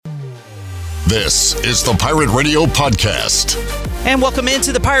This is the Pirate Radio Podcast. And welcome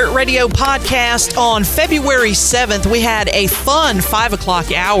into the Pirate Radio Podcast. On February 7th, we had a fun 5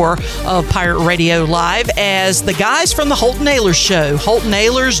 o'clock hour of Pirate Radio Live as the guys from the Holton Ahlers show, Holton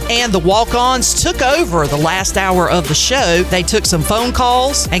Ahlers and the Walk-Ons, took over the last hour of the show. They took some phone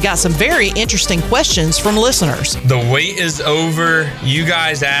calls and got some very interesting questions from listeners. The wait is over. You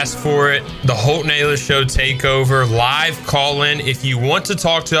guys asked for it. The Holton Ahlers show Takeover, live call-in. If you want to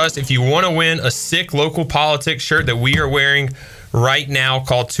talk to us, if you want to win a sick local politics shirt that we are wearing right now,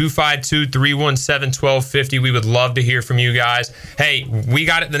 call 252-317-1250. We would love to hear from you guys. Hey, we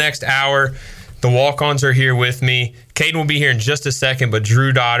got it the next hour. The Walk-Ons are here with me. Caden will be here in just a second, but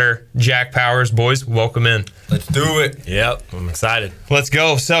Drew Dotter, Jack Powers, boys, welcome in. Let's do it. Yep, I'm excited. Let's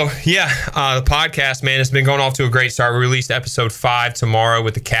go. So, the podcast, man, it's been going off to a great start. We released episode 5 tomorrow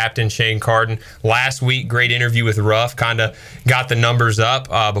with the captain, Shane Carden. Last week, great interview with Ruff, kind of got the numbers up.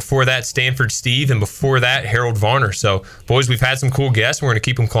 Before that, Stanford Steve, and before that, Harold Varner. So, boys, we've had some cool guests, and we're going to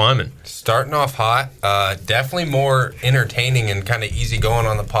keep them climbing. Starting off hot, definitely more entertaining and kind of easy going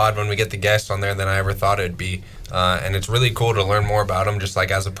on the pod when we get the guests on there than I ever thought it'd be. And it's really cool to learn more about them, just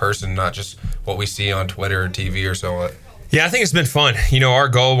like as a person, not just what we see on Twitter or TV or so on. Yeah, I think it's been fun. Our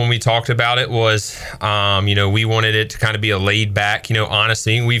goal when we talked about it was, we wanted it to kind of be a laid back,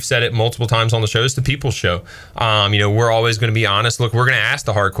 honesty. We've said it multiple times on the show. It's the people's show. We're always going to be honest. Look, we're going to ask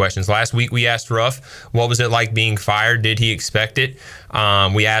the hard questions. Last week we asked Ruff, what was it like being fired? Did he expect it?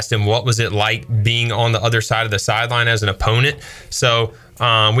 We asked him, what was it like being on the other side of the sideline as an opponent? So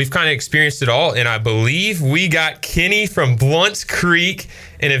we've kind of experienced it all, and I believe we got Kenny from Blunt's Creek,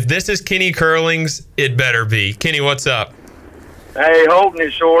 and if this is Kenny Curlings, it better be. Kenny, what's up? Hey, Holton,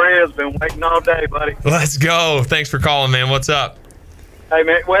 it sure is. Been waiting all day, buddy. Let's go. Thanks for calling, man. What's up? Hey,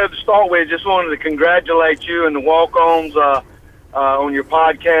 man, well, to start with, just wanted to congratulate you and the Walk-Ons on your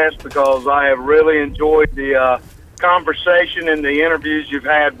podcast, because I have really enjoyed the conversation and the interviews you've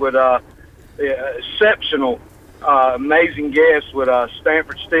had with exceptional, amazing guests with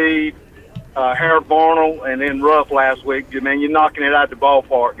Stanford Steve, Harold Varner, and then Ruff last week. Man, you're knocking it out the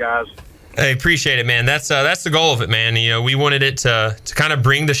ballpark, guys. Hey, appreciate it, man. That's the goal of it, man. We wanted it to kind of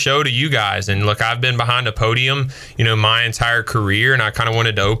bring the show to you guys. And look, I've been behind a podium, my entire career, and I kind of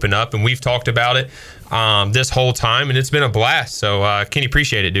wanted to open up, and we've talked about it this whole time, and it's been a blast. So, Kenny,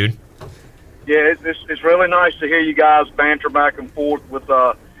 appreciate it, dude. Yeah, it's really nice to hear you guys banter back and forth with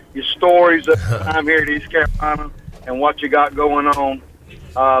your stories of the time here at East Carolina and what you got going on.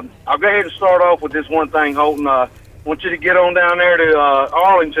 I'll go ahead and start off with this one thing, Holton. I want you to get on down there to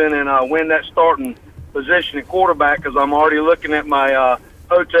Arlington and win that starting position at quarterback, because I'm already looking at my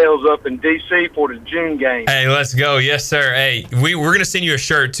hotels up in D.C. for the June game. Hey, let's go. Yes, sir. Hey, we're going to send you a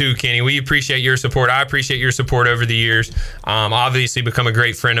shirt too, Kenny. We appreciate your support. I appreciate your support over the years. Obviously become a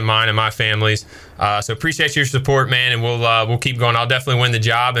great friend of mine and my family's. So appreciate your support, man, and we'll keep going. I'll definitely win the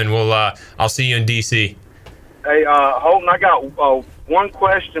job, and I'll see you in D.C. Hey, Holton, I got one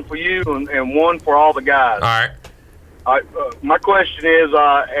question for you and one for all the guys. All right. My question is,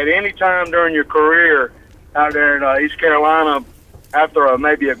 at any time during your career out there in East Carolina, after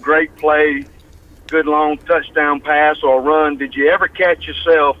maybe a great play, good long touchdown pass or run, did you ever catch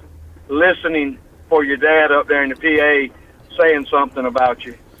yourself listening for your dad up there in the PA saying something about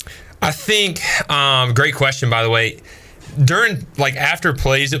you? I think, great question, by the way. After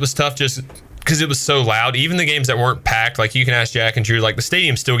plays, it was tough just because it was so loud. Even the games that weren't packed, like you can ask Jack and Drew, the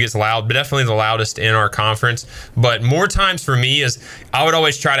stadium still gets loud, but definitely the loudest in our conference. But more times for me is I would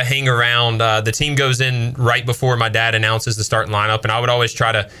always try to hang around. The team goes in right before my dad announces the starting lineup, and I would always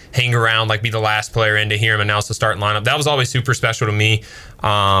try to hang around, be the last player in to hear him announce the starting lineup. That was always super special to me.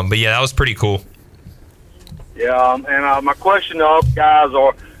 But yeah, that was pretty cool. Yeah, and my question to all the guys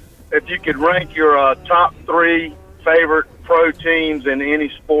are, if you could rank your top 3 favorite pro teams in any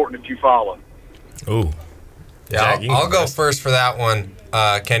sport that you follow. Ooh. Yeah, Jack, I'll go first for that one.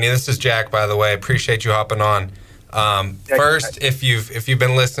 Kenny, this is Jack, by the way. Appreciate you hopping on. First, if you've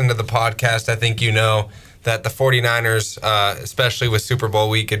been listening to the podcast, I think you know that the 49ers, especially with Super Bowl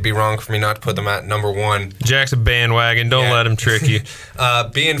week, it'd be wrong for me not to put them at number 1. Jack's a bandwagon. Don't let him trick you.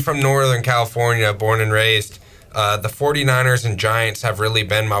 Being from Northern California, born and raised, the 49ers and Giants have really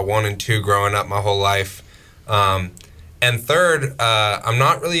been my 1 and 2 growing up my whole life. And third, I'm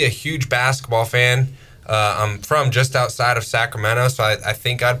not really a huge basketball fan. I'm from just outside of Sacramento, so I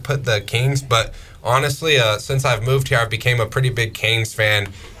think I'd put the Kings. But honestly, since I've moved here, I've become a pretty big Kings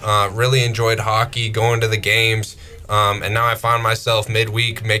fan. Really enjoyed hockey, going to the games. And now I find myself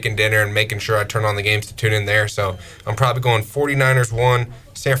midweek making dinner and making sure I turn on the games to tune in there. So I'm probably going 49ers 1,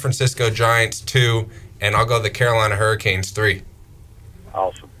 San Francisco Giants 2, and I'll go the Carolina Hurricanes 3.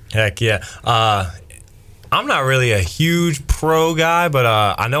 Awesome. Heck yeah. I'm not really a huge pro guy, but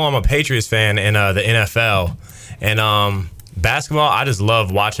I know I'm a Patriots fan in the NFL. And basketball, I just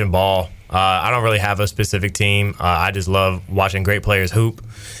love watching ball. I don't really have a specific team. I just love watching great players hoop.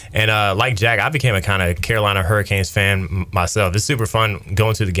 And like Jack, I became a kind of Carolina Hurricanes fan myself. It's super fun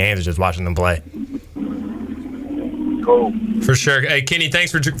going to the games and just watching them play. Cool. For sure. Hey, Kenny,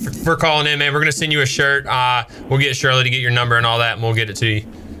 thanks for calling in, man. We're going to send you a shirt. We'll get Shirley to get your number and all that, and we'll get it to you.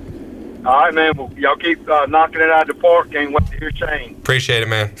 All right, man. Well, y'all keep knocking it out of the park. Can't wait to hear Shane. Appreciate it,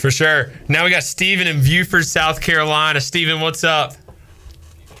 man. For sure. Now we got Steven in Beaufort, South Carolina. Steven, what's up?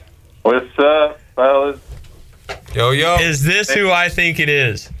 What's up, fellas? Yo. Is this who I think it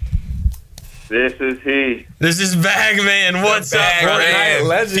is? This is he. This is Bagman. What's up, Bagman.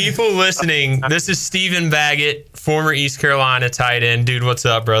 brother? People listening, this is Steven Baggett, former East Carolina tight end. Dude, what's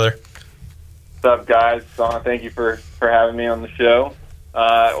up, brother? What's up, guys? Thank you for having me on the show.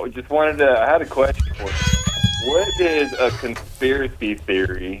 I had a question for you. What is a conspiracy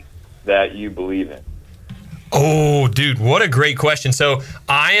theory that you believe in? Oh, dude, what a great question. So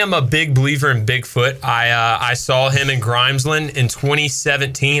I am a big believer in Bigfoot. I saw him in Grimesland in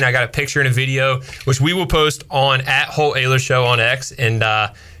 2017. I got a picture and a video, which we will post on @Holton Ahlers Show on X. And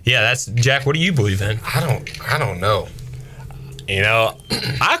yeah, that's Jack. What do you believe in? I don't know. You know,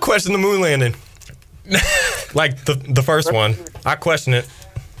 I question the moon landing. Like the first one. I question it.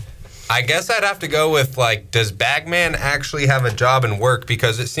 I guess I'd have to go with, like, does Bagman actually have a job and work?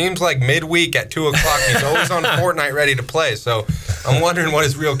 Because it seems like midweek at 2 o'clock, he's always on Fortnite ready to play. So I'm wondering what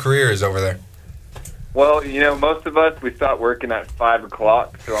his real career is over there. Well, you know, most of us, we start working at 5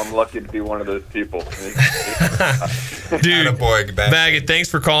 o'clock, so I'm lucky to be one of those people. Dude, Attaboy, Baggett, thanks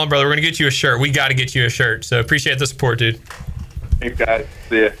for calling, brother. We're going to get you a shirt. We got to get you a shirt. So appreciate the support, dude. Thanks, guys.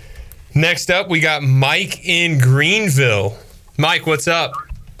 See ya. Next up, we got Mike in Greenville. Mike, what's up?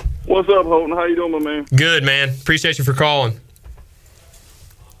 What's up, Holton? How you doing, my man? Good, man. Appreciate you for calling.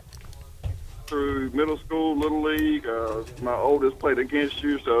 Through middle school, Little League, my oldest played against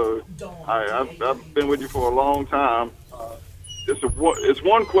you, so I've been with you for a long time. It's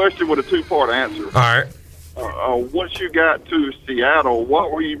one question with a two-part answer. All right. Once you got to Seattle,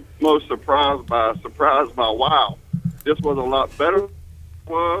 what were you most surprised by? Surprised by, wow, this was a lot better than it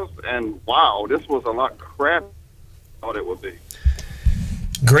was, and wow, this was a lot crap I thought it would be.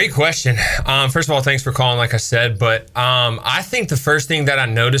 Great question. First of all, thanks for calling, like I said. But I think the first thing that I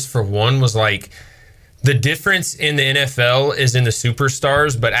noticed, for one, was like the difference in the NFL is in the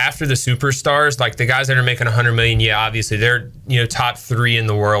superstars. But after the superstars, like the guys that are making $100 million, yeah, obviously they're, you know, top 3 in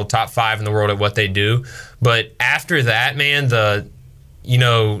the world, top 5 in the world at what they do. But after that, man, the, you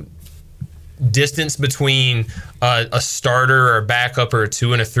know, distance between a starter or a backup or a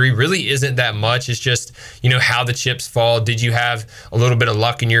 2 and a 3 really isn't that much. It's just, you know, how the chips fall. Did you have a little bit of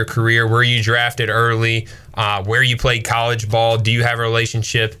luck in your career? Were you drafted early? Where you played college ball? Do you have a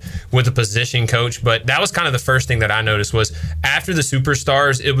relationship with a position coach? But that was kind of the first thing that I noticed was after the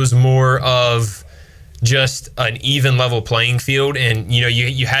superstars, it was more of just an even level playing field. And, you know,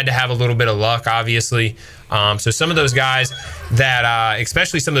 you had to have a little bit of luck, obviously. So some of those guys that,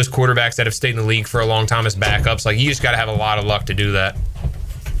 especially some of those quarterbacks that have stayed in the league for a long time as backups, like you just got to have a lot of luck to do that.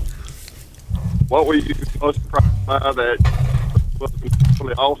 What were you most surprised by that was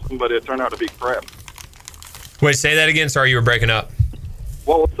really awesome, but it turned out to be crap? Wait, say that again. Sorry, you were breaking up.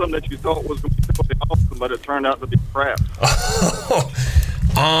 What was something that you thought was going to be really awesome, but it turned out to be crap?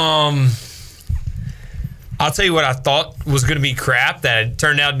 I'll tell you what I thought was going to be crap that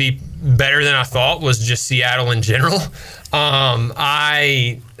turned out to be better than I thought was just Seattle in general.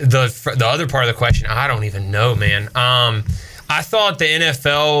 The other part of the question, I don't even know, man. I thought the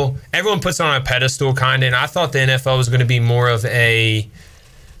NFL, everyone puts it on a pedestal kind of, and I thought the NFL was going to be more of a,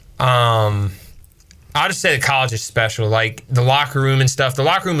 I'll just say the college is special, like the locker room and stuff. The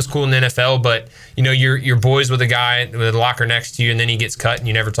locker room was cool in the NFL, but you know, you're boys with a guy with a locker next to you, and then he gets cut and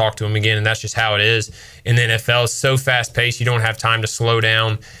you never talk to him again, and that's just how it is. In the NFL, it's so fast paced, you don't have time to slow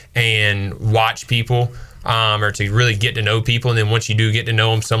down and watch people, or to really get to know people. And then once you do get to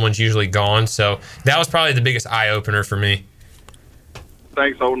know them, someone's usually gone. So that was probably the biggest eye opener for me.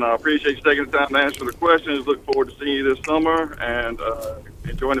 Thanks, Holden. I appreciate you taking the time to answer the questions. Look forward to seeing you this summer and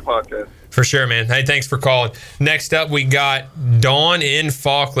enjoying the podcast. For sure, man. Hey, thanks for calling. Next up, we got Dawn in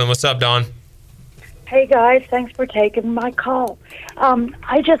Falkland. What's up, Dawn? Hey, guys. Thanks for taking my call.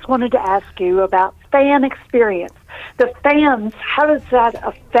 I just wanted to ask you about fan experience. The fans, how does that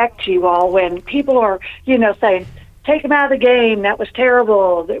affect you all when people are, you know, saying, take them out of the game, that was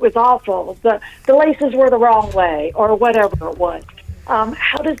terrible, it was awful, the laces were the wrong way, or whatever it was.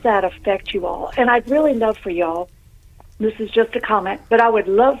 How does that affect you all? And I'd really love for y'all this is just a comment, but I would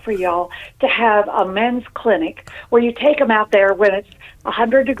love for y'all to have a men's clinic where you take them out there when it's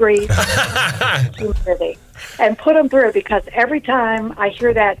 100 degrees humidity and put them through, because every time I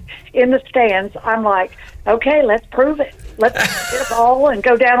hear that in the stands, I'm like, okay, let's prove it. Let's get a ball and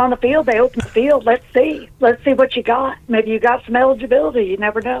go down on the field. They open the field. Let's see what you got. Maybe you got some eligibility. You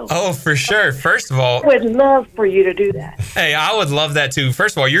never know. Oh, for sure. First of all, I would love for you to do that. Hey, I would love that too.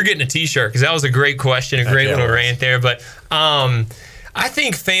 First of all, you're getting a T-shirt because that was a great question, a great little rant there. But I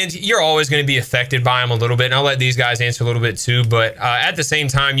think fans, you're always going to be affected by them a little bit, and I'll let these guys answer a little bit too. But at the same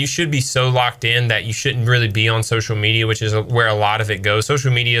time, you should be so locked in that you shouldn't really be on social media, which is where a lot of it goes.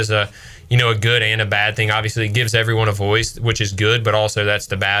 Social media is a good and a bad thing. Obviously, it gives everyone a voice, which is good, but also that's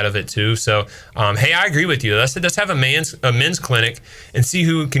the bad of it too. So, hey, I agree with you. Let's have a men's clinic and see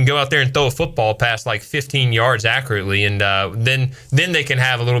who can go out there and throw a football past like 15 yards accurately, and then they can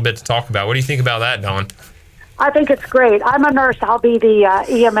have a little bit to talk about. What do you think about that, Dawn? I think it's great. I'm a nurse. I'll be the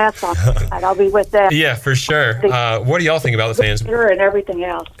EMS on the side. I'll be with them. Yeah, for sure. What do y'all think about the fans? And everything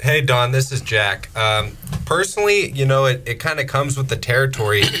else. Hey, Dawn, this is Jack. Personally, it kind of comes with the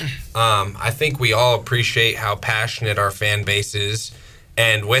territory. I think we all appreciate how passionate our fan base is,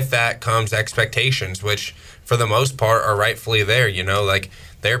 and with that comes expectations, which for the most part are rightfully there. Like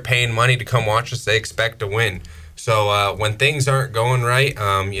they're paying money to come watch us. They expect to win. So when things aren't going right,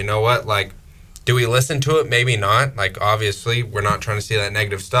 you know what, like, do we listen to it? Maybe not. Like, obviously, we're not trying to see that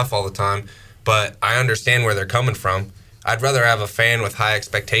negative stuff all the time, but I understand where they're coming from. I'd rather have a fan with high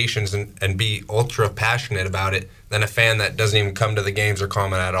expectations and be ultra passionate about it than a fan that doesn't even come to the games or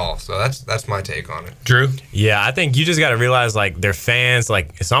comment at all. So that's my take on it. Drew? Yeah, I think you just got to realize, like, their fans,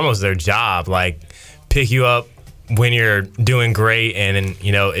 like, it's almost their job. Like, pick you up when you're doing great, and then,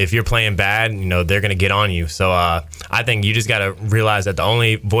 if you're playing bad, they're going to get on you. So I think you just got to realize that the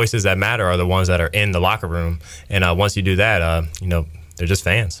only voices that matter are the ones that are in the locker room. And once you do that, they're just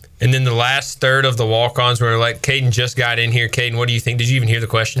fans. And then the last third of the walk-ons were like, Caden just got in here. Caden, what do you think? Did you even hear the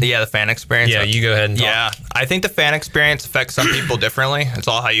question? Yeah, the fan experience. Yeah, you go ahead and talk. Yeah, I think the fan experience affects some people differently. It's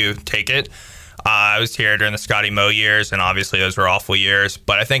all how you take it. I was here during the Scotty Moe years, and obviously those were awful years.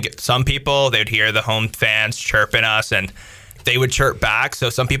 But I think some people, they'd hear the home fans chirping us, and they would chirp back. So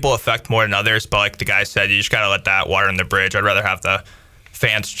some people affect more than others. But like the guy said, you just got to let that water in the bridge. I'd rather have the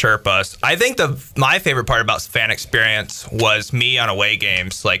fans chirp us. I think my favorite part about fan experience was me on away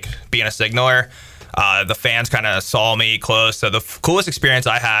games, like being a signaler. The fans kind of saw me close. So the coolest experience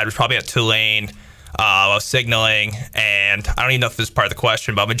I had was probably at Tulane. I was signaling, and I don't even know if this is part of the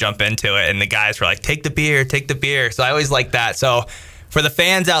question, but I'm going to jump into it. And the guys were like, take the beer, take the beer. So I always like that. So for the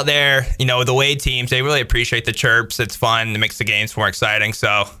fans out there, the away teams, they really appreciate the chirps. It's fun. It makes the games more exciting.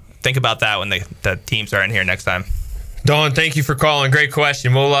 So think about that when the teams are in here next time. Dawn, thank you for calling. Great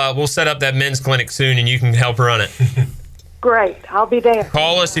question. We'll set up that men's clinic soon, and you can help run it. Great. I'll be there.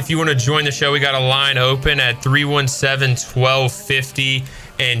 Call us if you want to join the show. We got a line open at 317-1250.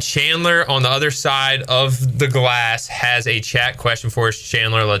 And Chandler on the other side of the glass has a chat question for us.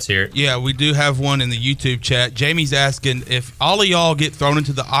 Chandler, let's hear it. Yeah, we do have one in the YouTube chat. Jamie's asking, if all of y'all get thrown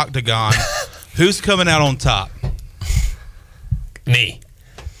into the octagon, who's coming out on top? Me.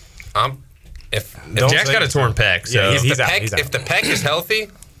 If Jack's got a torn pec, so if the pec is healthy,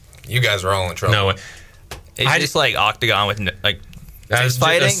 you guys are all in trouble. No way. It's just like octagon with That's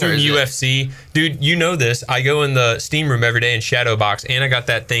fighting, assume UFC. Dude, you know this. I go in the steam room every day and shadow box, and I got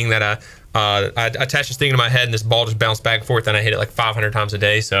that thing that I attach this thing to my head, and this ball just bounced back and forth, and I hit it like 500 times a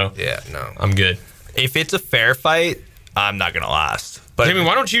day, so yeah, no. I'm good. If it's a fair fight, I'm not going to last. But Jamie,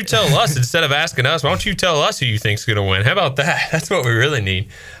 why don't you tell us instead of asking us? Why don't you tell us who you think's going to win? How about that? That's what we really need.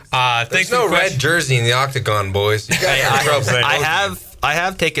 There's no red jersey in the octagon, boys. You guys are in trouble. I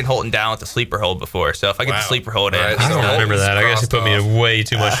have taken Holton down with the sleeper hold before, so if I get the sleeper hold in, I don't remember that. I guess you put me in way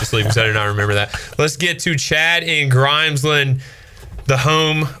too much to sleep because I did not remember that. Let's get to Chad in Grimesland, the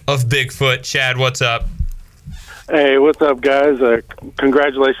home of Bigfoot. Chad, what's up? Hey, what's up, guys?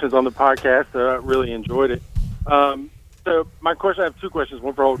 Congratulations on the podcast. I really enjoyed it. So my question, I have two questions,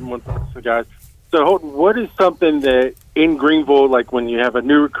 one for Holton, one for the guys. So Holton, what is something that in Greenville, like when you have a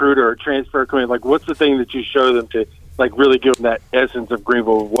new recruit or a transfer coming, like what's the thing that you show them to like really give them that essence of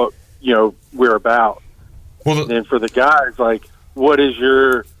Greenville, what we're about? Well, and then for the guys, like what's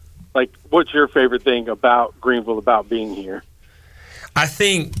your favorite thing about Greenville, about being here? I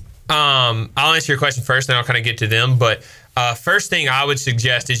think I'll answer your question first, then I'll kind of get to them. But First thing I would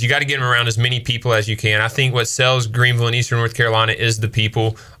suggest is you got to get them around as many people as you can. I think what sells Greenville and Eastern North Carolina is the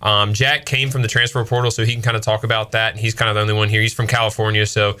people. Jack came from the transfer portal, so he can kind of talk about that. He's kind of the only one here. He's from California,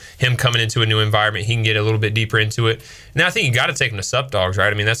 so him coming into a new environment, he can get a little bit deeper into it. Now, I think you got to take them to Sup Dogs,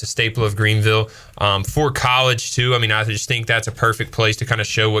 right? I mean, that's a staple of Greenville. For college, too, I mean, I just think that's a perfect place to kind of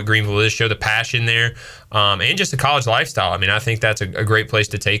show what Greenville is, show the passion there, and just the college lifestyle. I mean, I think that's a great place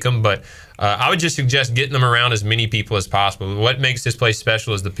to take them, but I would just suggest getting them around as many people as possible. What makes this place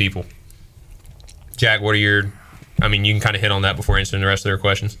special is the people. Jack, what are your... I mean, you can kind of hit on that before answering the rest of their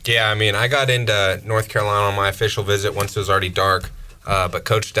questions. Yeah, I mean, I got into North Carolina on my official visit once it was already dark, but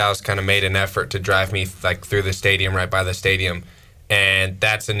Coach Dowse kind of made an effort to drive me through the stadium, right by the stadium, and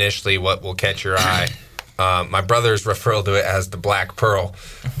that's initially what will catch your eye. My brothers refer to it as the Black Pearl,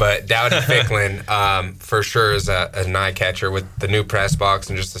 but Dowdy Ficklin for sure is an eye catcher with the new press box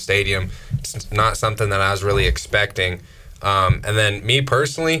and just the stadium. It's not something that I was really expecting. And then me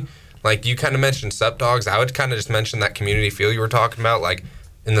personally, like you kind of mentioned Sup Dogs, I would kind of just mention that community feel you were talking about. Like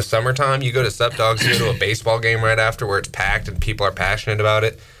in the summertime, you go to Sup Dogs, you go to a baseball game right after where it's packed and people are passionate about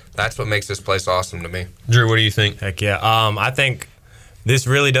it. That's what makes this place awesome to me. Drew, what do you think? Heck yeah. I think this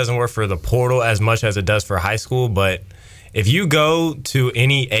really doesn't work for the portal as much as it does for high school, but if you go to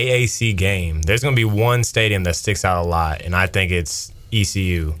any AAC game, there's going to be one stadium that sticks out a lot, and I think it's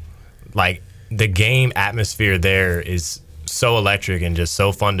ECU. Like, the game atmosphere there is so electric and just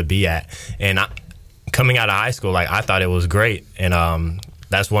so fun to be at. And coming out of high school, like, I thought it was great, and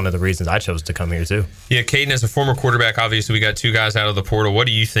that's one of the reasons I chose to come here, too. Yeah, Caden, as a former quarterback, obviously we got two guys out of the portal. What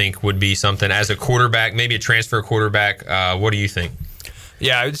do you think would be something as a quarterback, maybe a transfer quarterback? What do you think?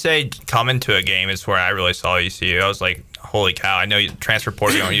 Yeah, I would say coming to a game is where I really saw ECU. I was like, holy cow. I know transfer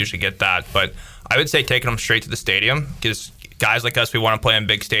portal, you don't usually get that. But I would say taking them straight to the stadium, because guys like us, we want to play in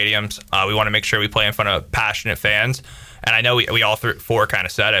big stadiums. We want to make sure we play in front of passionate fans. And I know we all four kind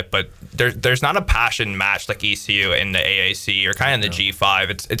of said it, but there's not a passion match like ECU in the AAC or kind of in the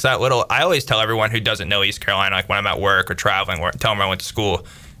G5. It's that little – I always tell everyone who doesn't know East Carolina, like when I'm at work or traveling, or tell them I went to school,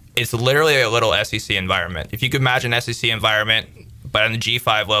 it's literally a little SEC environment. If you could imagine SEC environment – but on the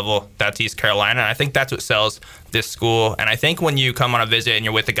G5 level, that's East Carolina. And I think that's what sells this school. And I think when you come on a visit and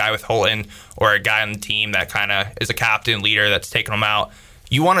you're with a guy with Holton or a guy on the team that kind of is a captain, leader that's taking them out,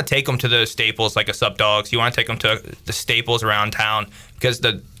 you want to take them to those staples like a Sup Dogs. You want to take them to the staples around town because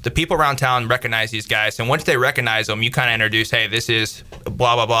the people around town recognize these guys. And once they recognize them, you kind of introduce, hey, this is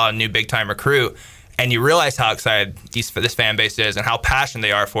blah, blah, blah, a new big-time recruit. And you realize how excited this fan base is and how passionate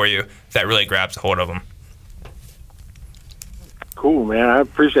they are for you. That really grabs a hold of them. Cool, man. I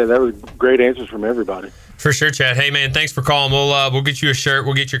appreciate it. That was great answers from everybody. For sure, Chad. Hey, man, thanks for calling. We'll get you a shirt.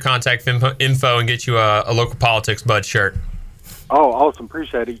 We'll get your contact info and get you a local politics bud shirt. Oh, awesome.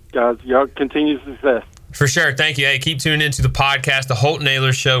 Appreciate it, guys. Y'all continue success. For sure. Thank you. Hey, keep tuning into the podcast, The Holton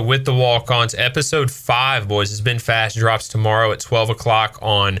Ahlers Show with the Walk-Ons. Episode 5, boys. It's been fast. Drops tomorrow at 12 o'clock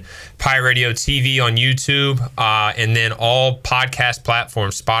on Pirate Radio TV on YouTube, and then all podcast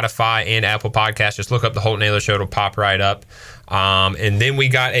platforms, Spotify and Apple Podcasts. Just look up The Holton Ahlers Show. It'll pop right up. And then we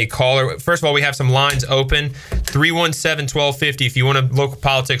got a caller. First of all, we have some lines open. 317-1250 if you want a local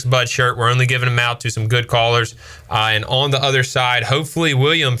politics bud shirt. We're only giving them out to some good callers. And on the other side, hopefully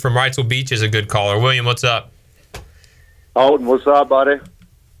William from Wrightsville Beach is a good caller. William, what's up? Holton, what's up, buddy?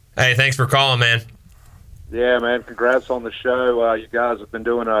 Hey, thanks for calling, man. Yeah, man, congrats on the show. You guys have been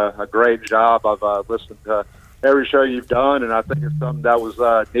doing a great job. I've listened to every show you've done, and I think it's something that was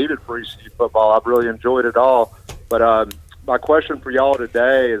needed for ECU football. I've really enjoyed it all. But my question for y'all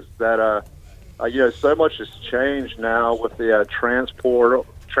today is that, so much has changed now with the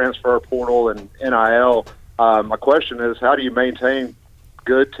transfer portal and NIL. My question is, how do you maintain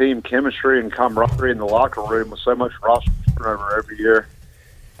good team chemistry and camaraderie in the locker room with so much roster turnover every year?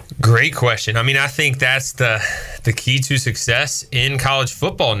 Great question. I mean, I think that's the key to success in college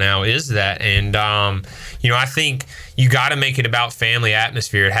football now is that. And, I think you got to make it about family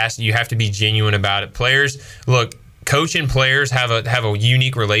atmosphere. You have to be genuine about it. Players, look, coach and players have a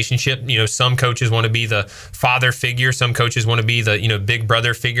unique relationship. Some coaches want to be the father figure. Some coaches want to be the, big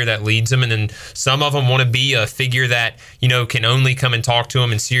brother figure that leads them. And then some of them want to be a figure that, can only come and talk to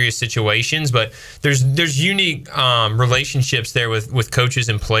them in serious situations. But there's unique relationships there with coaches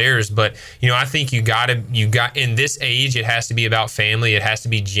and players. But, I think you got in this age, it has to be about family. It has to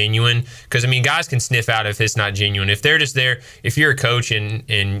be genuine. Because, guys can sniff out if it's not genuine. If they're just there, if you're a coach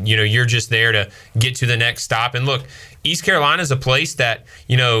and you're just there to get to the next stop. And look, East Carolina is a place that,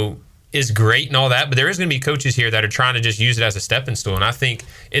 is great and all that, but there is going to be coaches here that are trying to just use it as a stepping stool. And I think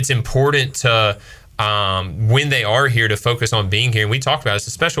it's important to when they are here to focus on being here. And we talked about it's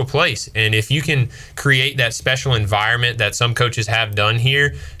a special place. And if you can create that special environment that some coaches have done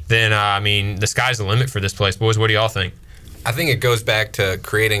here, then, the sky's the limit for this place. Boys, what do y'all think? I think it goes back to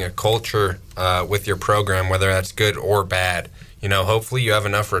creating a culture with your program, whether that's good or bad. Hopefully you have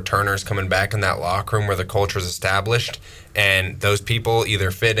enough returners coming back in that locker room where the culture is established, and those people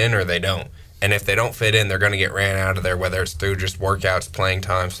either fit in or they don't. And if they don't fit in, they're going to get ran out of there, whether it's through just workouts, playing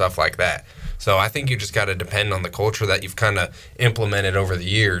time, stuff like that. So I think you just got to depend on the culture that you've kind of implemented over the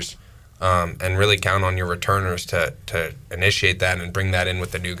years, and really count on your returners to initiate that and bring that in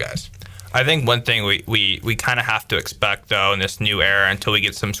with the new guys. I think one thing we kind of have to expect, though, in this new era, until we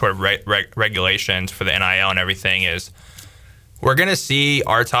get some sort of regulations for the NIL and everything, is we're going to see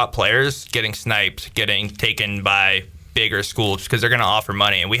our top players getting sniped, getting taken by bigger schools because they're going to offer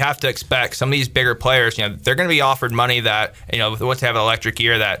money. And we have to expect some of these bigger players, they're going to be offered money that, once they have an electric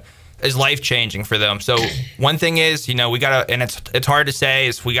ear, that is life-changing for them. So one thing is, we got to, and it's hard to say,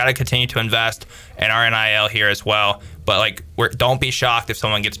 is we got to continue to invest in our NIL here as well. But don't be shocked if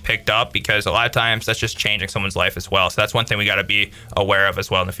someone gets picked up, because a lot of times that's just changing someone's life as well. So that's one thing we got to be aware of as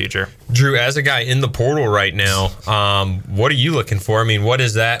well in the future. Drew, as a guy in the portal right now, what are you looking for? What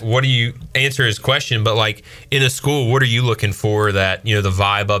is that? What do you answer his question? But in a school, what are you looking for that, the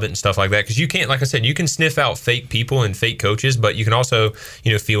vibe of it and stuff like that? Because you can't, like I said, you can sniff out fake people and fake coaches, but you can also,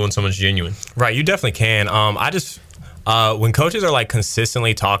 feel when someone's genuine. Right, you definitely can. When coaches are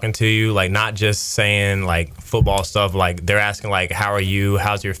consistently talking to you, not just saying football stuff, they're asking how are you,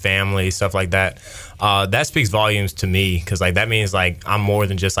 how's your family, stuff like that. That speaks volumes to me, because that means I'm more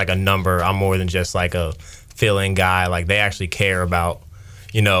than just a number. I'm more than just a fill-in guy. They actually care about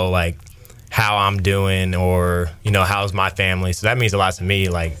how I'm doing, or how's my family. So that means a lot to me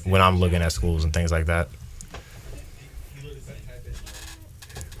when I'm looking at schools and things like that.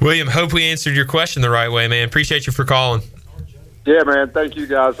 William, hope we answered your question the right way, man. Appreciate you for calling. Yeah, man. Thank you,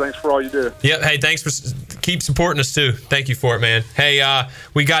 guys. Thanks for all you do. Yep. Hey, thanks for keep supporting us, too. Thank you for it, man. Hey,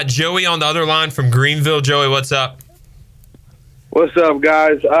 we got Joey on the other line from Greenville. Joey, what's up? What's up,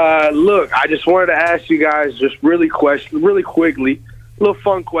 guys? Look, I just wanted to ask you guys just really quickly, a little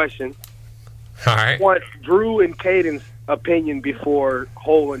fun question. All right. I want Drew and Caden's opinion before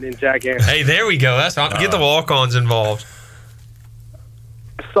Holton and Jack answer. Hey, there we go. Get the walk-ons involved.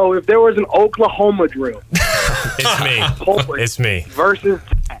 So if there was an Oklahoma drill, it's me. Holton It's me versus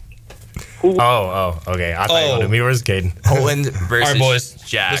Jack. Okay. I thought you wanted me versus Caden. Holton versus All right, boys.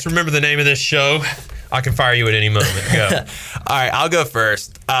 Jack. Let's remember the name of this show. I can fire you at any moment. Go. All right, I'll go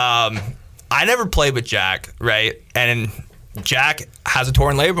first. I never played with Jack, right? And Jack has a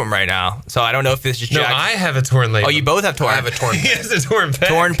torn labrum right now, so I don't know if this is Jack. No, I have a torn labrum. Oh, you both have torn. I have a torn pec. He has a torn pec.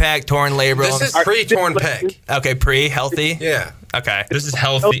 Torn pec, torn labrum. This is pre-torn pec. Okay, healthy? Yeah. Okay. This is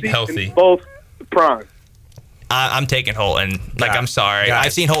healthy. Both prime. I'm taking Holton. I'm sorry. Guys.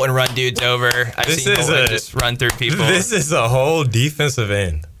 I've seen Holton run dudes over. I've seen Holton just run through people. This is a whole defensive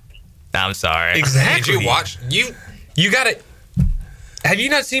end. I'm sorry. Exactly. Did you watch? You got it. Have you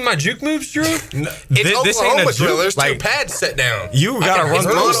not seen my juke moves, Drew? It's Oklahoma drill. There's two pads set down. You gotta run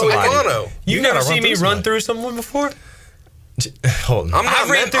through somebody. You never seen me run through someone before? Hold on.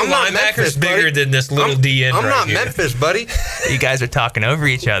 I've ran through linebackers bigger than this little DN. I'm right not here. Memphis, buddy. You guys are talking over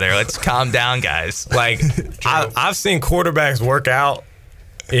each other. Let's calm down, guys. I've seen quarterbacks work out.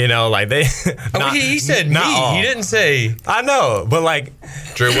 They. He said me. He didn't say. I know, but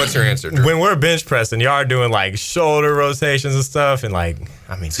Drew, what's your answer, Drew? when we're bench pressing, y'all are doing shoulder rotations and stuff, and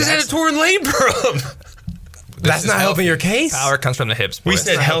Because I had a torn labrum. That's not helping your case. Power comes from the hips. Boys. We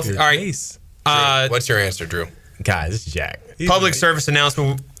said health. All right. Drew, what's your answer, Drew? Guys, this is Jack. Public service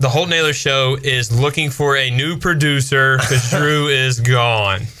announcement. The Holton Ahlers Show is looking for a new producer because Drew is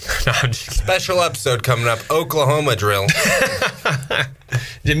gone. No, I'm just kidding. Special episode coming up, Oklahoma drill.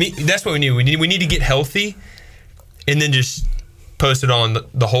 That's what we need. We need to get healthy and then just post it on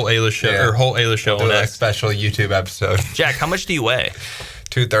the Holton Ahlers Show or Holton Ahlers Show Do on a X. special YouTube episode. Jack, how much do you weigh?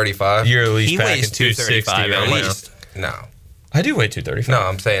 235. You're at least He packing weighs 260 235 right at now. least. No. I do weigh 235. No,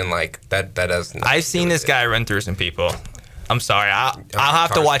 I'm saying that doesn't. I've seen this guy run through some people. I'm sorry. I'll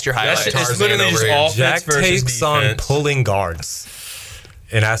have to watch your highlights. It's literally just offense Jack versus takes on defense. pulling guards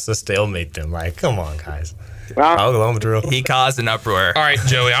and has to stalemate them. Come on, guys. Wow. Oklahoma drill. He caused an uproar. All right,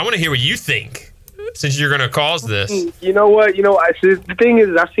 Joey, I want to hear what you think since you're going to cause this. You know what? The thing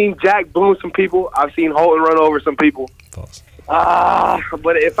is, I've seen Jack boom some people. I've seen Holton run over some people. Pause.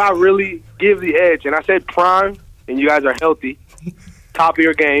 But if I really give the edge, and I said prime, and you guys are healthy, top of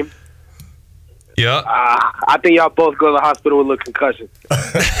your game, Yeah. I think y'all both go to the hospital with a little concussion.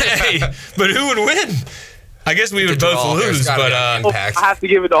 Hey, but who would win? I guess we would both lose, but I have to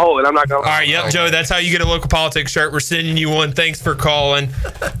give it to Holton. I'm not gonna. All right, yep, Joe. That's how you get a local politics shirt. We're sending you one. Thanks for calling.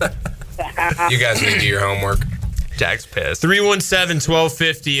 You guys need to do your homework. Jack's pissed.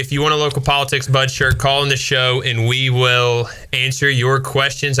 317-1250. If you want a local politics bud shirt, call in the show and we will answer your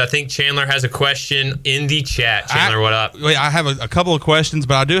questions. I think Chandler has a question in the chat. Chandler, what up? I have a couple of questions,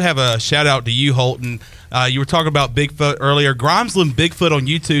 but I do have a shout out to you, Holton. You were talking about Bigfoot earlier. Grimesland Bigfoot on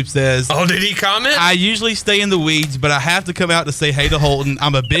YouTube says, "Oh, did he comment? I usually stay in the weeds, but I have to come out to say hey to Holton.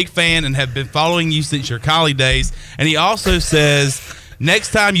 I'm a big fan and have been following you since your college days." And he also says,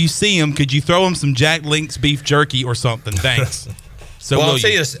 next time you see him, could you throw him some Jack Link's beef jerky or something? Thanks. So well, I'll tell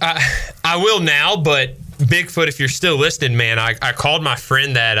you this. I will now, but Bigfoot, if you're still listening, man, I called my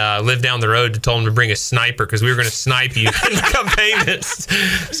friend that lived down the road to tell him to bring a sniper because we were going to snipe you and become famous.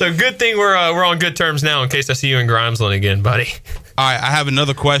 So good thing we're on good terms now in case I see you in Grimesland again, buddy. All right, I have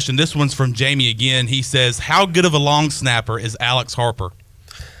another question. This one's from Jamie again. He says, how good of a long snapper is Alex Harper?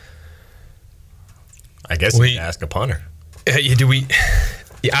 I guess we can ask a punter.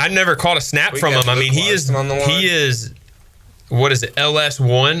 I never caught a snap from him. I mean, he is what is it,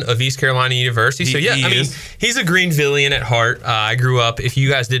 LS1 of East Carolina University. So yeah, he's a Greenvillian at heart. I grew up, if you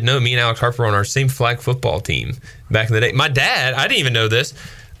guys didn't know, me and Alex Harper were on our same flag football team back in the day. My dad, I didn't even know this.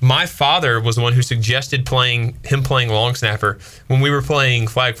 My father was the one who suggested playing long snapper when we were playing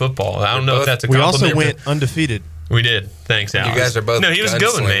flag football. I don't know if that's a compliment. We also went undefeated. We did. Thanks, Alex. You guys are both. No, he was a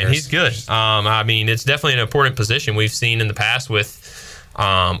good one, man. He's good. I mean, it's definitely an important position we've seen in the past with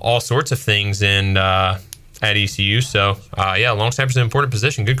all sorts of things and at ECU. So, yeah, long snapper's an important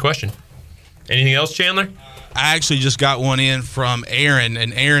position. Good question. Anything else, Chandler? I actually just got one in from Aaron,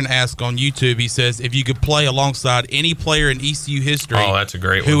 and Aaron asked on YouTube, he says, if you could play alongside any player in ECU history, oh, that's a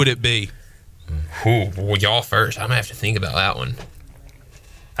great one. Who would it be? Well, y'all first. I'm going to have to think about that one.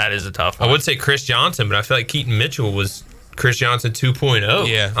 That is a tough one. I would say Chris Johnson, but I feel like Keaton Mitchell was Chris Johnson 2.0.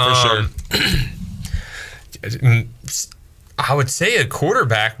 Yeah, for sure. I would say a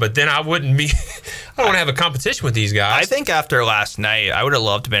quarterback, but then I don't want to have a competition with these guys. I think after last night, I would have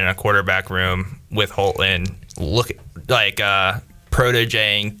loved to have been in a quarterback room with Holton,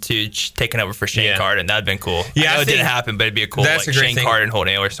 protéging to taking over for Shane Carden. That would have been cool. Yeah, I know it didn't happen, but it'd be a cool Shane Carden,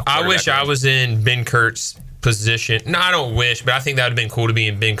 Holton Ahlers. I wish I was in Ben Kurt's position. No, I don't wish, but I think that would have been cool to be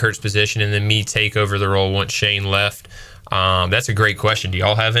in Ben Kurt's position and then me take over the role once Shane left. That's a great question. Do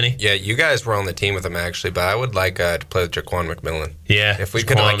y'all have any? Yeah, you guys were on the team with him actually, but I would like to play with Jaquan McMillan. Yeah, if we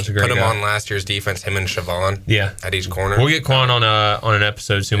could put him on last year's defense, him and Siobhan. Yeah, at each corner. We'll get Quan on an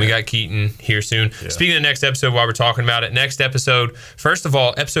episode soon. Yeah. We got Keaton here soon. Yeah. Speaking of the next episode, while we're talking about it, next episode. First of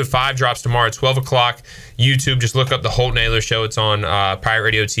all, episode 5 drops tomorrow at 12 o'clock. YouTube. Just look up the Holton Ahlers Show. It's on Pirate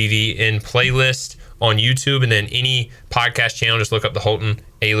Radio TV in playlist on YouTube, and then any podcast channel, just look up the Holton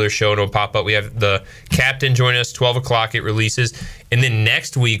Ahlers Show and it'll pop up. We have the captain join us, 12 o'clock it releases. And then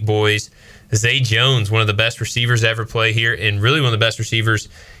next week, boys, Zay Jones, one of the best receivers to ever play here and really one of the best receivers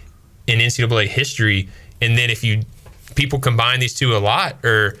in NCAA history. And then if people combine these two a lot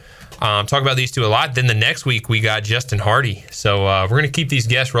or talk about these two a lot, then the next week we got Justin Hardy. So we're going to keep these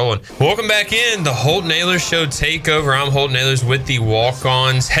guests rolling. Welcome back in the Holton Ahlers Show Takeover. I'm Holton Ahlers with the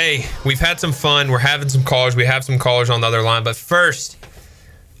walk-ons. Hey, we've had some fun. We're having some callers. We have some callers on the other line. But first,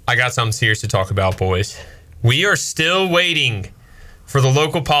 I got something serious to talk about, boys. We are still waiting for the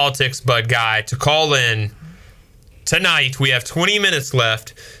local politics bud guy to call in tonight. We have 20 minutes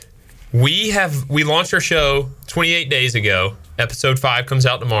left. We launched our show 28 days ago. Episode 5 comes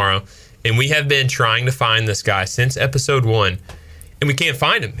out tomorrow, and we have been trying to find this guy since episode 1, and we can't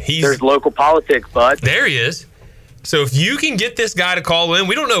find him. There's local politics, bud. There he is. So if you can get this guy to call in,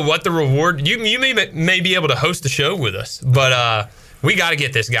 we don't know what the reward. You may be able to host the show with us, but we got to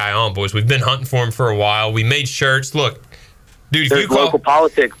get this guy on, boys. We've been hunting for him for a while. We made shirts. Look, dude, if you call local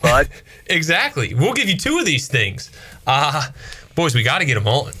politics, bud. Exactly. We'll give you 2 of these things. Boys, we got to get him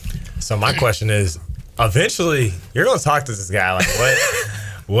on. So my question is, eventually, you're going to talk to this guy. Like,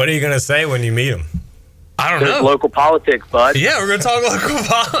 what are you going to say when you meet him? I don't know. Local politics, bud. Yeah, we're going to talk local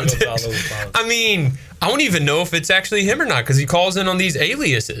politics. I mean, I don't even know if it's actually him or not because he calls in on these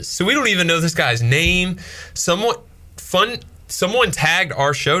aliases. So we don't even know this guy's name. Someone tagged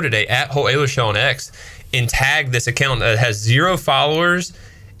our show today at Holton Ahlers Show on X and tagged this account that has 0 followers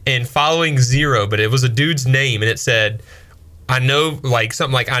and following 0, but it was a dude's name and it said, I know,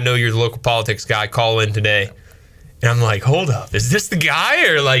 something like, I know you're the local politics guy, call in today. And I'm like, hold up, is this the guy?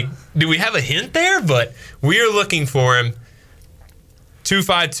 Or do we have a hint there? But we are looking for him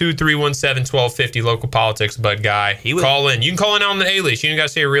 252-317-1250, local politics, bud guy. Call in. You can call in on the Ahlers. You don't got to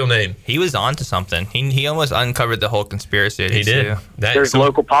say a real name. He was on to something. He almost uncovered the whole conspiracy. He did. There's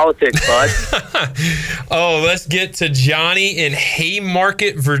local politics, bud. Oh, let's get to Johnny in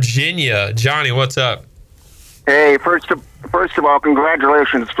Haymarket, Virginia. Johnny, what's up? Hey, first of all,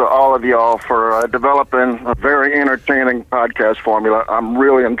 congratulations to all of y'all for developing a very entertaining podcast formula. I'm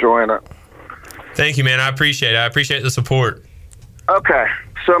really enjoying it. Thank you, man. I appreciate it. I appreciate the support. Okay,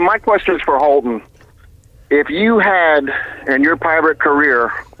 so my question is for Holton. If you had, in your pirate career,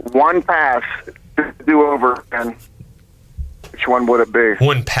 one pass to do over again, which one would it be?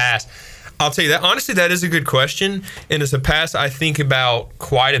 One pass. I'll tell you that. Honestly, that is a good question, and it's a pass I think about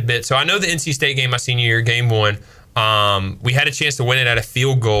quite a bit. So I know the NC State game my senior year, game 1, we had a chance to win it at a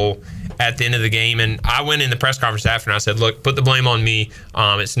field goal at the end of the game, and I went in the press conference after and I said, look, put the blame on me.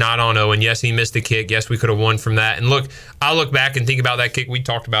 It's not on Owen. Yes, he missed the kick. Yes, we could have won from that. And look, I look back and think about that kick. We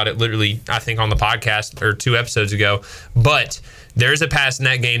talked about it literally, I think, on the podcast or 2 episodes ago. But there's a pass in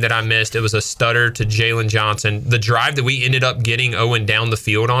that game that I missed. It was a stutter to Jalen Johnson. The drive that we ended up getting Owen down the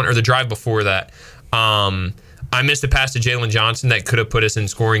field on, or the drive before that, I missed a pass to Jalen Johnson that could have put us in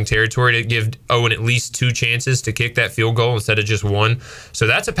scoring territory to give Owen at least 2 chances to kick that field goal instead of just 1. So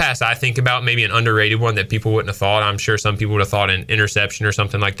that's a pass I think about, maybe an underrated one that people wouldn't have thought. I'm sure some people would have thought an interception or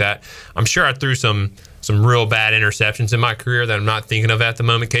something like that. I'm sure I threw some real bad interceptions in my career that I'm not thinking of at the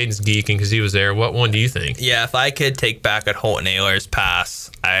moment. Caden's geeking because he was there. What one do you think? Yeah, if I could take back at Holton Ahlers' pass,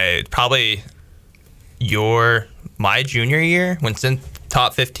 probably my junior year when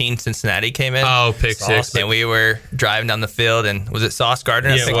top 15 Cincinnati came in. Oh, pick 6. And we were driving down the field, and was it Sauce Gardner?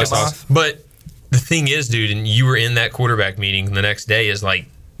 Yeah, it was Sauce. But the thing is, dude, and you were in that quarterback meeting the next day, is like,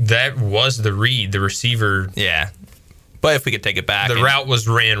 that was the read, the receiver. Yeah. But if we could take it back. The route was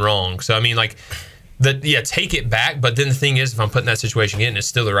ran wrong. So, I mean, like, take it back. But then the thing is, if I'm put in that situation again, it's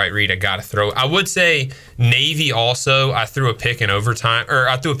still the right read. I got to throw it. I would say Navy also, I threw a pick in overtime, or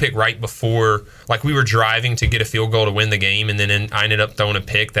I threw a pick right before, like, we were driving to get a field goal to win the game, and then I ended up throwing a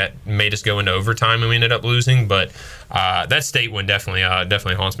pick that made us go into overtime, and we ended up losing. But that State one definitely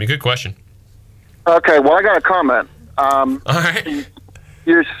haunts me. Good question. Okay, well, I got a comment. All right.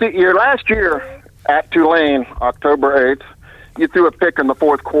 Your last year at Tulane, October 8th, you threw a pick in the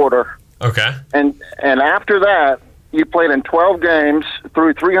 4th quarter. Okay. And after that, you played in 12 games,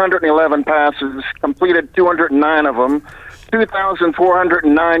 threw 311 passes, completed 209 of them,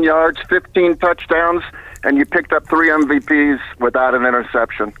 2,409 yards, 15 touchdowns, and you picked up 3 MVPs without an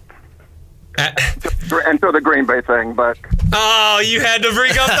interception. Until the Green Bay thing, but you had to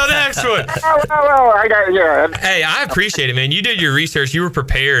bring up the next one. Hey, I appreciate it, man. You did your research. You were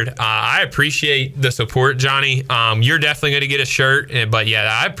prepared. I appreciate the support, Johnny. You're definitely going to get a shirt, but yeah,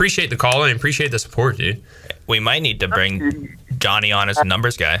 I appreciate the call and appreciate the support, dude. We might need to bring Johnny on as a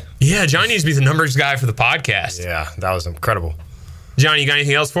numbers guy. Yeah, Johnny needs to be the numbers guy for the podcast. Yeah, that was incredible. Johnny, you got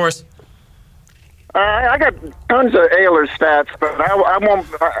anything else for us? I got tons of Ahlers stats, but I won't.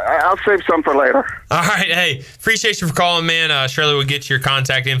 I'll save some for later. All right, hey, appreciate you for calling, man. Shirley will get your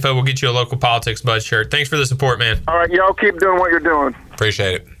contact info. We'll get you a local politics bud shirt. Thanks for the support, man. All right, y'all keep doing what you're doing.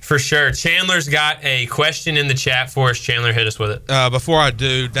 Appreciate it. For sure. Chandler's got a question in the chat for us. Chandler, hit us with it. Before I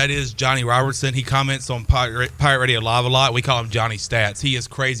do, that is Johnny Robertson. He comments on Pirate Radio Live a lot. We call him Johnny Stats. He is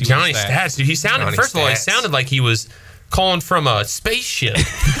crazy. Johnny with Stats, dude. He sounded. First of all, he sounded like he was calling from a spaceship.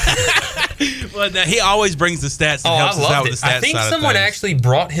 Well, he always brings the stats and helps us out with the stats. I think someone actually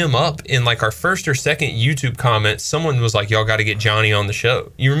brought him up in like our first or second YouTube comments. Someone was like, y'all got to get Johnny on the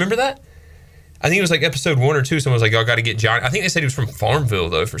show. You remember that? I think it was like episode 1 or 2. Someone was like, y'all got to get Johnny. I think they said he was from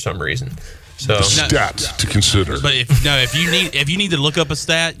Farmville, though, for some reason. So stats to consider. But if you need to look up a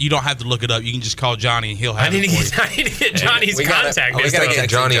stat, you don't have to look it up. You can just call Johnny and he'll have it for you. I need to get Johnny's contact. We got to get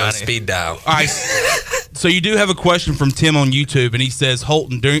Johnny on speed dial. All right. So you do have a question from Tim on YouTube, and he says,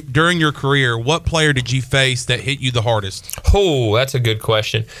 Holton, during your career, what player did you face that hit you the hardest? Oh, that's a good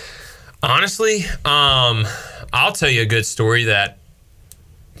question. Honestly, I'll tell you a good story that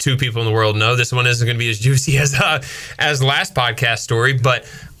 2 people in the world know. This one isn't going to be as juicy as last podcast story, but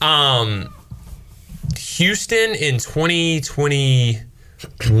Houston in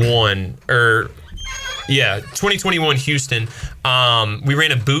 2021 2021 Houston, we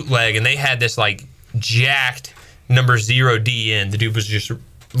ran a bootleg and they had this like jacked number 0 DN. The dude was just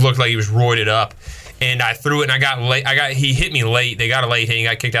looked like he was roided up. And I threw it and I got late. He hit me late. They got a late hit. He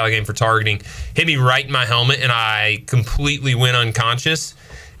got kicked out of the game for targeting. Hit me right in my helmet and I completely went unconscious.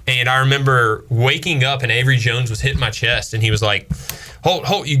 And I remember waking up and Avery Jones was hitting my chest and he was like,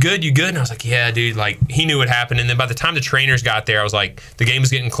 Holt, you good? You good? And I was like, yeah, dude. Like, he knew what happened. And then by the time the trainers got there, I was like, the game was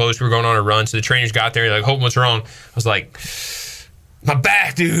getting close. We were going on a run. So the trainers got there. Like, Holt, what's wrong? I was like, my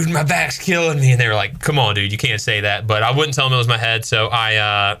back, dude, my back's killing me. And they were like, come on, dude, you can't say that. But I wouldn't tell them it was my head. So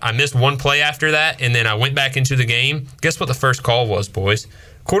I missed one play after that, and then I went back into the game. Guess what the first call was, boys?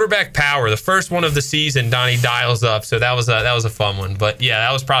 Quarterback power, the first one of the season. Donnie dials up. So that was a fun one. But, yeah,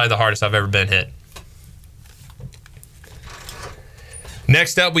 that was probably the hardest I've ever been hit.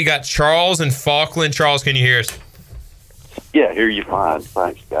 Next up, we got Charles and Falkland. Charles, can you hear us? Yeah, hear you fine.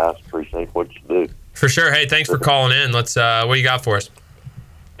 Thanks, guys. Appreciate what you do. For sure. Hey, thanks for calling in. Let's. What you got for us?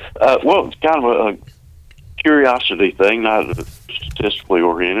 Well, it's kind of a curiosity thing, not statistically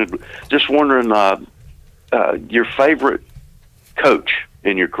oriented. Just wondering your favorite coach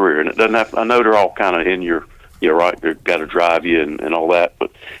in your career, and it doesn't have. I know they're all kind of in your. You're right. They've got to drive you and all that,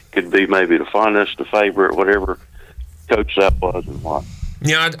 but could be maybe the funnest, the favorite, whatever coach that was, and what.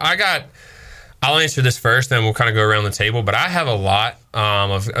 Yeah, I'll answer this first, then we'll kind of go around the table. But I have a lot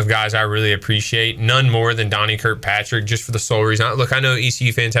of guys I really appreciate, none more than Donnie Kirkpatrick, just for the sole reason. Look, I know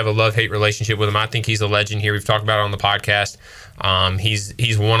ECU fans have a love-hate relationship with him. I think he's a legend here. We've talked about it on the podcast.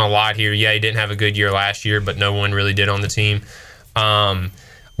 He's won a lot here. Yeah, he didn't have a good year last year, but no one really did on the team.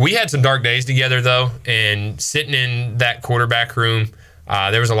 We had some dark days together, though, and sitting in that quarterback room,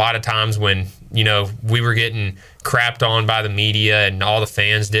 there was a lot of times when, we were getting crapped on by the media and all the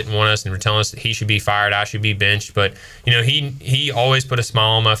fans didn't want us and were telling us that he should be fired, I should be benched. But, he always put a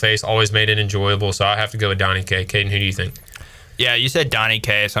smile on my face, always made it enjoyable. So I have to go with Donnie K. Caden, who do you think? Yeah, you said Donnie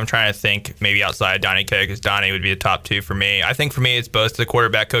K, so I'm trying to think maybe outside of Donnie K because Donnie would be the top two for me. I think for me, it's both the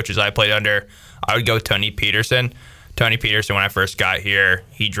quarterback coaches I played under. I would go Tony Peterson. Tony Peterson, when I first got here,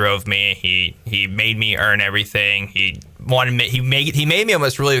 he drove me. He made me earn everything. He made me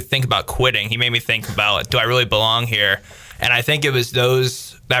almost really think about quitting. He made me think about, do I really belong here? And I think it was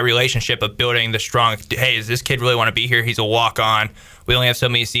that relationship of building the strong, hey, does this kid really want to be here? He's a walk-on. We only have so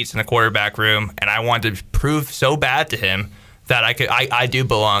many seats in the quarterback room, and I wanted to prove so bad to him that I do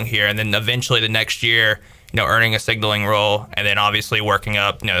belong here. And then eventually the next year, earning a signaling role, and then obviously working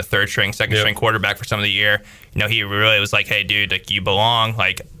up, the third string, second string quarterback for some of the year. He really was like, hey, dude, like, you belong.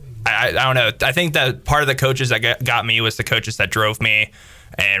 Like, I don't know. I think that part of the coaches that got me was the coaches that drove me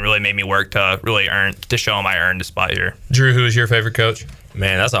and really made me work to really to show them I earned a spot here. Drew, who is your favorite coach?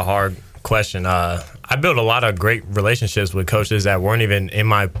 Man, that's a hard question. I built a lot of great relationships with coaches that weren't even in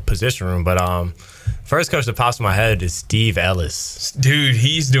my position room, but first coach that pops in my head is Steve Ellis. Dude,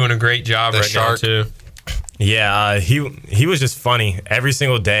 he's doing a great job now, too. Yeah, he was just funny every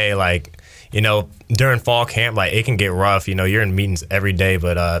single day. Like, during fall camp, like, it can get rough. You're in meetings every day,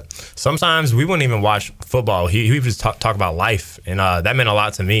 but sometimes we wouldn't even watch football. He would just talk about life, and that meant a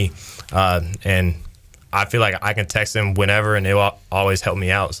lot to me. And I feel like I can text him whenever, and it will always help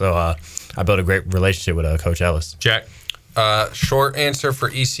me out. So I built a great relationship with Coach Ellis. Jack? Short answer for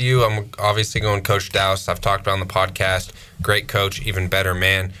ECU, I'm obviously going Coach Douse. I've talked about on the podcast. Great coach, even better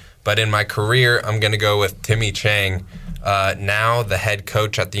man. But in my career, I'm going to go with Timmy Chang, now the head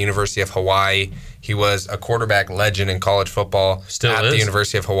coach at the University of Hawaii. He was a quarterback legend in college football at the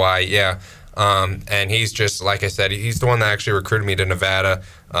University of Hawaii. Yeah. And he's just, like I said, he's the one that actually recruited me to Nevada,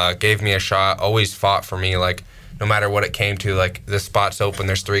 gave me a shot, always fought for me. Like, no matter what it came to, like, this spot's open,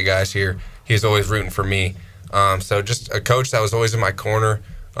 there's 3 guys here. He's always rooting for me. So just a coach that was always in my corner,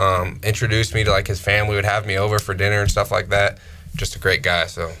 introduced me to, like, his family, would have me over for dinner and stuff like that. Just a great guy,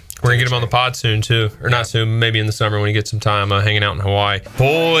 so... We're going to get him on the pod soon, too. Or not soon, maybe in the summer when he gets some time hanging out in Hawaii.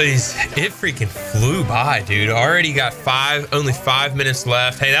 Boys, it freaking flew by, dude. Already got only 5 minutes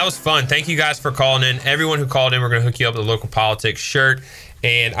left. Hey, that was fun. Thank you guys for calling in. Everyone who called in, we're going to hook you up with a local politics shirt.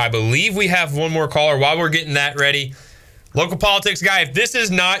 And I believe we have one more caller while we're getting that ready. Local politics guy, if this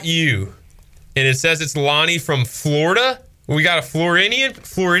is not you, and it says it's Lonnie from Florida, we got a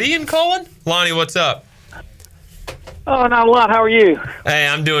Floridian calling? Lonnie, what's up? Oh, not a lot. How are you? Hey,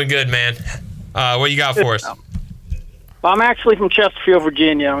 I'm doing good, man. What you got for us? Well, I'm actually from Chesterfield,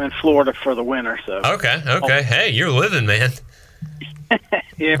 Virginia. I'm in Florida for the winter. So. Okay. Hey, you're living, man.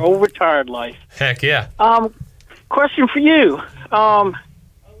 Yeah, old retired life. Heck yeah. Question for you.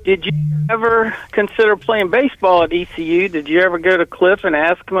 Did you ever consider playing baseball at ECU? Did you ever go to Cliff and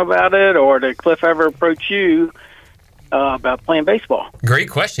ask him about it, or did Cliff ever approach you about playing baseball?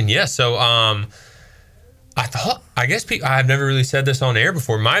 Great question. Yeah. So, I've never really said this on air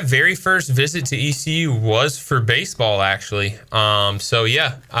before. My very first visit to ECU was for baseball, actually.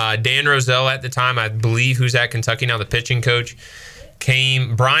 Dan Roselle at the time, I believe, who's at Kentucky now, the pitching coach,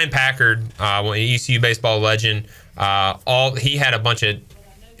 came. Brian Packard, ECU baseball legend. He had a bunch of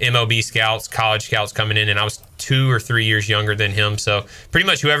MLB scouts, college scouts coming in, and I was 2 or 3 years younger than him. So pretty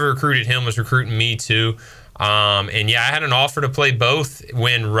much whoever recruited him was recruiting me too. And yeah, I had an offer to play both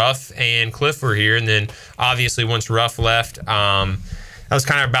when Ruff and Cliff were here. And then obviously once Ruff left, that was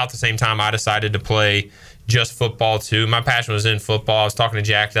kind of about the same time I decided to play just football too. My passion was in football. I was talking to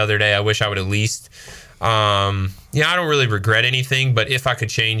Jack the other day. I wish I would at least, I don't really regret anything, but if I could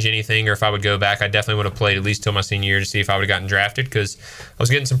change anything or if I would go back, I definitely would have played at least till my senior year to see if I would have gotten drafted, because I was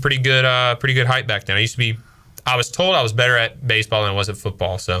getting some pretty good hype back then. I was told I was better at baseball than I was at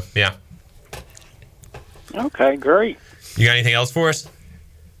football. So yeah. Okay, great. You got anything else for us?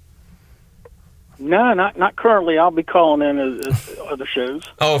 No, not currently. I'll be calling in as other shows.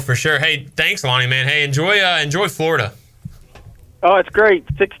 Oh, for sure. Hey, thanks, Lonnie, man. Hey, enjoy Florida. Oh, it's great.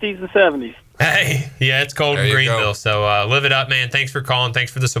 60s and 70s. Hey, yeah, it's cold There in you Greenville, go. so live it up, man. Thanks for calling.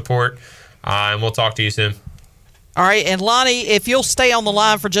 Thanks for the support, and we'll talk to you soon. All right, and Lonnie, if you'll stay on the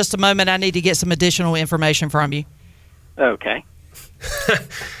line for just a moment, I need to get some additional information from you. Okay.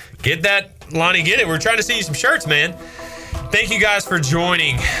 Get that, Lonnie, get it. We're trying to see you some shirts, man. Thank you guys for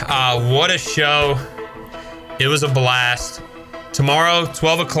joining. What a show. It was a blast. Tomorrow,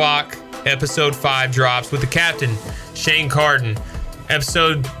 12 o'clock, episode 5 drops with the captain, Shane Carden.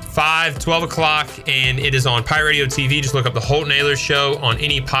 Episode 5, 12 o'clock, and it is on Pirate Radio TV. Just look up the Holton Ahlers Show on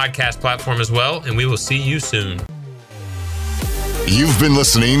any podcast platform as well, and we will see you soon. You've been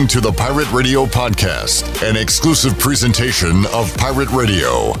listening to the Pirate Radio Podcast, an exclusive presentation of Pirate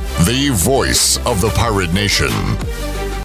Radio, the voice of the pirate nation.